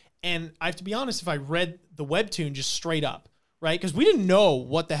it? And I have to be honest, if I read the webtoon just straight up, right? Because we didn't know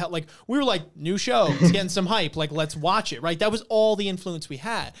what the hell, like, we were like, new show, it's getting some hype, like, let's watch it, right? That was all the influence we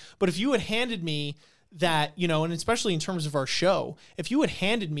had. But if you had handed me that, and especially in terms of our show, if you had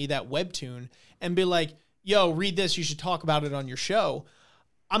handed me that webtoon and be like, yo, read this, you should talk about it on your show,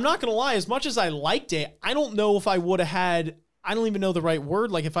 I'm not going to lie, as much as I liked it, I don't know if I would have had, I don't even know the right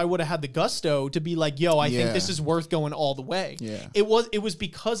word, like if I would have had the gusto to be like, yo, I think this is worth going all the way. Yeah. It was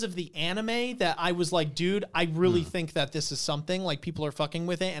because of the anime that I was like, dude, I really think that this is something, like, people are fucking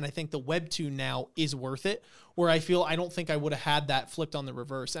with it, and I think the webtoon now is worth it, where I don't think I would have had that flipped on the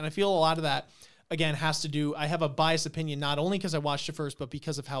reverse. And I feel a lot of that, again, has to do, I have a biased opinion, not only because I watched it first, but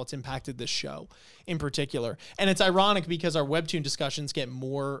because of how it's impacted this show in particular. And it's ironic because our webtoon discussions get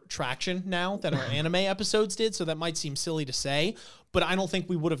more traction now than our anime episodes did, so that might seem silly to say, but I don't think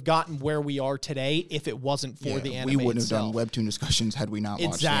we would have gotten where we are today if it wasn't for the anime. We wouldn't itself. have done webtoon discussions had we not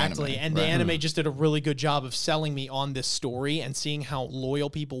watched the anime. Exactly, and the anime just did a really good job of selling me on this story and seeing how loyal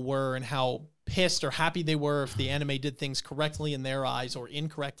people were and how pissed or happy they were if the anime did things correctly in their eyes or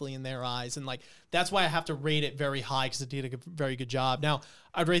incorrectly in their eyes. And like, that's why I have to rate it very high, because it did a very good job. Now,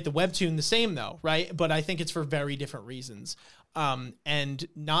 I'd rate the webtoon the same though, right? But I think it's for very different reasons. And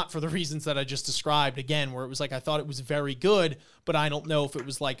not for the reasons that I just described, again, where it was like, I thought it was very good, but I don't know if it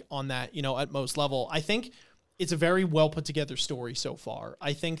was like on that, utmost level. I think it's a very well put together story so far.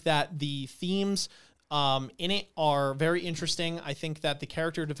 I think that the themes in it are very interesting. I think that the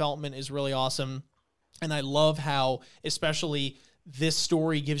character development is really awesome. And I love how, especially, this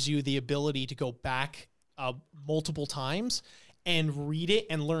story gives you the ability to go back multiple times and read it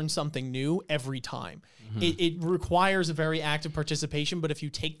and learn something new every time. It requires a very active participation, but if you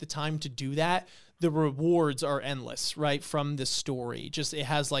take the time to do that, the rewards are endless, right? From this story. Just, it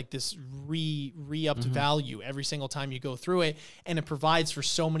has like this re-upped value every single time you go through it. And it provides for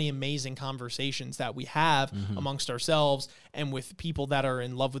so many amazing conversations that we have amongst ourselves and with people that are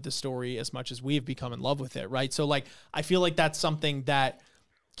in love with the story as much as we've become in love with it, right? So like, I feel like that's something that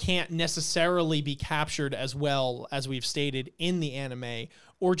can't necessarily be captured as well as we've stated in the anime,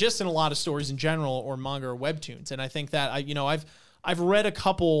 or just in a lot of stories in general, or manga or webtoons. And I think that I've read a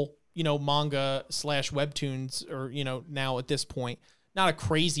couple, manga / webtoons, or, now at this point, not a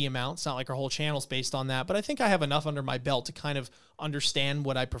crazy amount. It's not like our whole channel's based on that, but I think I have enough under my belt to kind of understand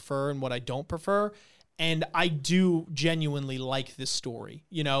what I prefer and what I don't prefer. And I do genuinely like this story,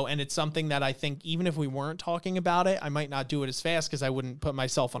 you know, and it's something that I think even if we weren't talking about it, I might not do it as fast because I wouldn't put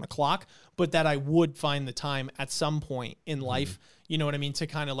myself on a clock, but that I would find the time at some point in life, you know what I mean, to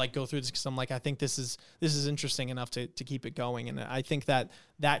kind of like go through this, because I'm like, I think this is interesting enough to keep it going. And I think that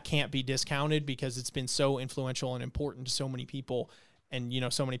can't be discounted because it's been so influential and important to so many people and, you know,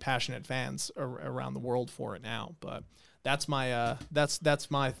 so many passionate fans around the world for it now. But that's my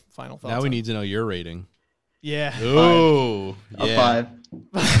that's my final thoughts. Now we need to know your rating. Yeah. Oh, A 5.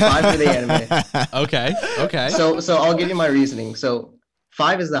 5 for the anime. Okay. So I'll give you my reasoning. So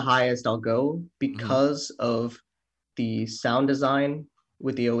 5 is the highest I'll go because of the sound design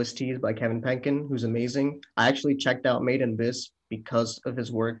with the OSTs by Kevin Penkin, who's amazing. I actually checked out Made in Abyss because of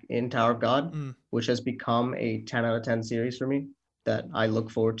his work in Tower of God, which has become a 10 out of 10 series for me that I look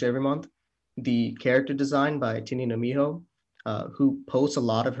forward to every month. The character design by Tini Miho, who posts a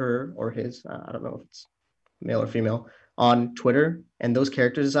lot of her or his, I don't know if it's male or female, on Twitter, and those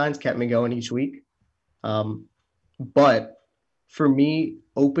character designs kept me going each week. But for me,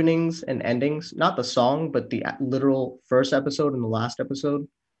 openings and endings, not the song, but the literal first episode and the last episode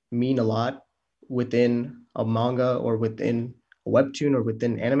mean a lot within a manga or within a webtoon or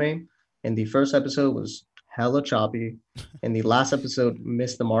within anime. And the first episode was hella choppy, and the last episode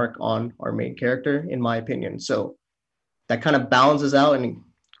missed the mark on our main character, in my opinion. So that kind of balances out and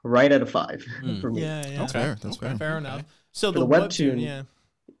right at a 5 for me. Yeah. That's fair. That's fair. Fair enough. So For the the webtoon, yeah.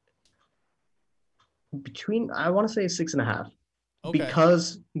 Between, I want to say 6.5. Okay.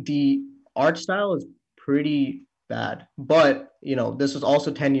 Because the art style is pretty bad. But, you know, this was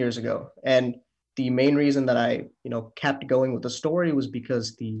also 10 years ago. And the main reason that I, you know, kept going with the story was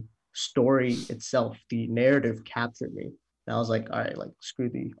because the story itself, the narrative captured me. And I was like, all right, like, screw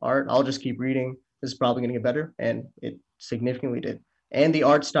the art. I'll just keep reading. This is probably going to get better. And it significantly did. And the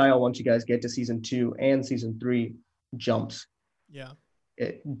art style, once you guys get to season 2 and season 3, jumps. Yeah.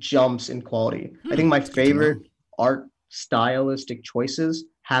 It jumps in quality. I think my favorite art stylistic choices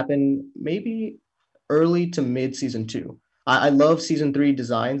happen maybe early to mid season 2. I love season 3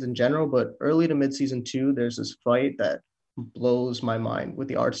 designs in general, but early to mid season 2, there's this fight that blows my mind with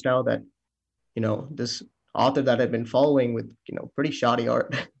the art style that, you know, this author that I've been following with, you know, pretty shoddy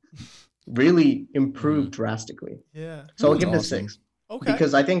art really improved drastically. Yeah. So I'll give it a awesome. 6. Okay.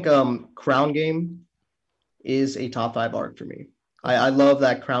 Because I think Crown Game is a top 5 arc for me. I love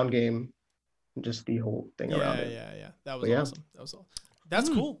that Crown Game, just the whole thing around it. Yeah. That was Yeah. awesome. That's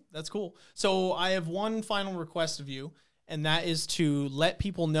cool. That's cool. So I have one final request of you, and that is to let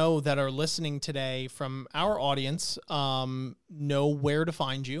people know that are listening today from our audience know where to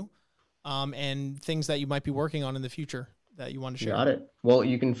find you and things that you might be working on in the future that you want to share. Got it. Well,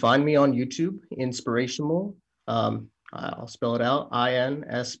 you can find me on YouTube, Inspirational. I'll spell it out.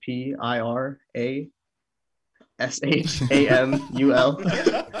 INSPIRASHAMUL.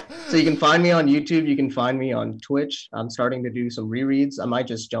 So you can find me on YouTube. You can find me on Twitch. I'm starting to do some rereads. I might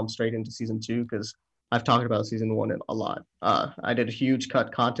just jump straight into season 2 because I've talked about season 1 a lot. I did a huge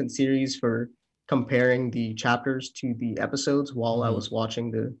cut content series for comparing the chapters to the episodes while I was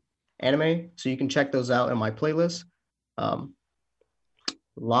watching the anime. So you can check those out in my playlist.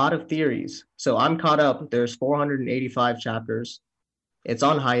 Lot of theories. So I'm caught up. There's 485 chapters. It's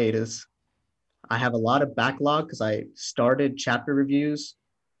on hiatus. I have a lot of backlog because I started chapter reviews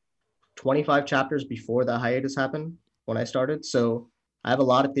 25 chapters before the hiatus happened when I started. So I have a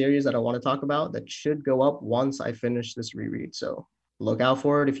lot of theories that I want to talk about that should go up once I finish this reread. So look out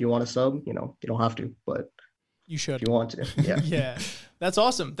for it. If you want to sub, you know, you don't have to, but You should. if you want to. Yeah. Yeah, that's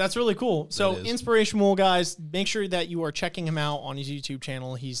awesome. That's really cool. So is. Inspirational, guys, make sure that you are checking him out on his YouTube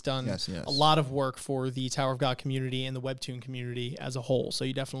channel. He's done Yes. a lot of work for the Tower of God community and the Webtoon community as a whole. So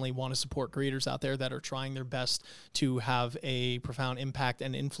you definitely want to support creators out there that are trying their best to have a profound impact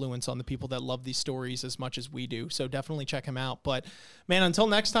and influence on the people that love these stories as much as we do. So definitely check him out. But man, until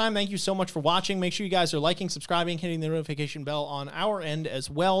next time, thank you so much for watching. Make sure you guys are liking, subscribing, hitting the notification bell on our end as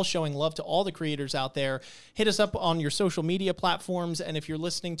well, showing love to all the creators out there. Hit us up on your social media platforms. And if you're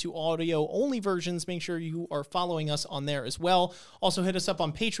listening to audio only versions, make sure you are following us on there as well. Also hit us up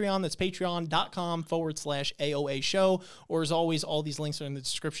on Patreon. That's patreon.com/AOA show. Or as always, all these links are in the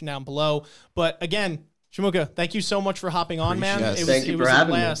description down below. But again, Shamuka, thank you so much for hopping on, man. Appreciate it. Thank you It for was a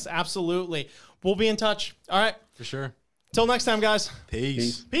having me. blast. Absolutely. We'll be in touch. All right. For sure. Till next time, guys.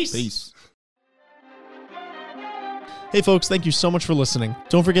 Peace. Peace. Peace. Peace. Hey folks, thank you so much for listening.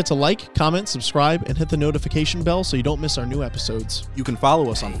 Don't forget to like, comment, subscribe, and hit the notification bell so you don't miss our new episodes. You can follow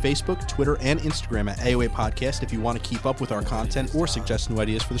us on Facebook, Twitter, and Instagram at AOA Podcast if you want to keep up with our content or suggest new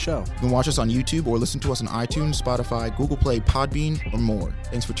ideas for the show. You can watch us on YouTube or listen to us on iTunes, Spotify, Google Play, Podbean, or more.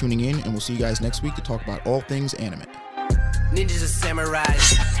 Thanks for tuning in, and we'll see you guys next week to talk about all things anime. Ninjas and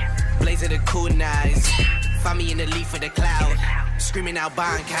samurais, blazing the cool knives. Find me in the leaf of the cloud, screaming out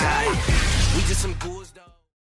Bankai. We just some ghouls.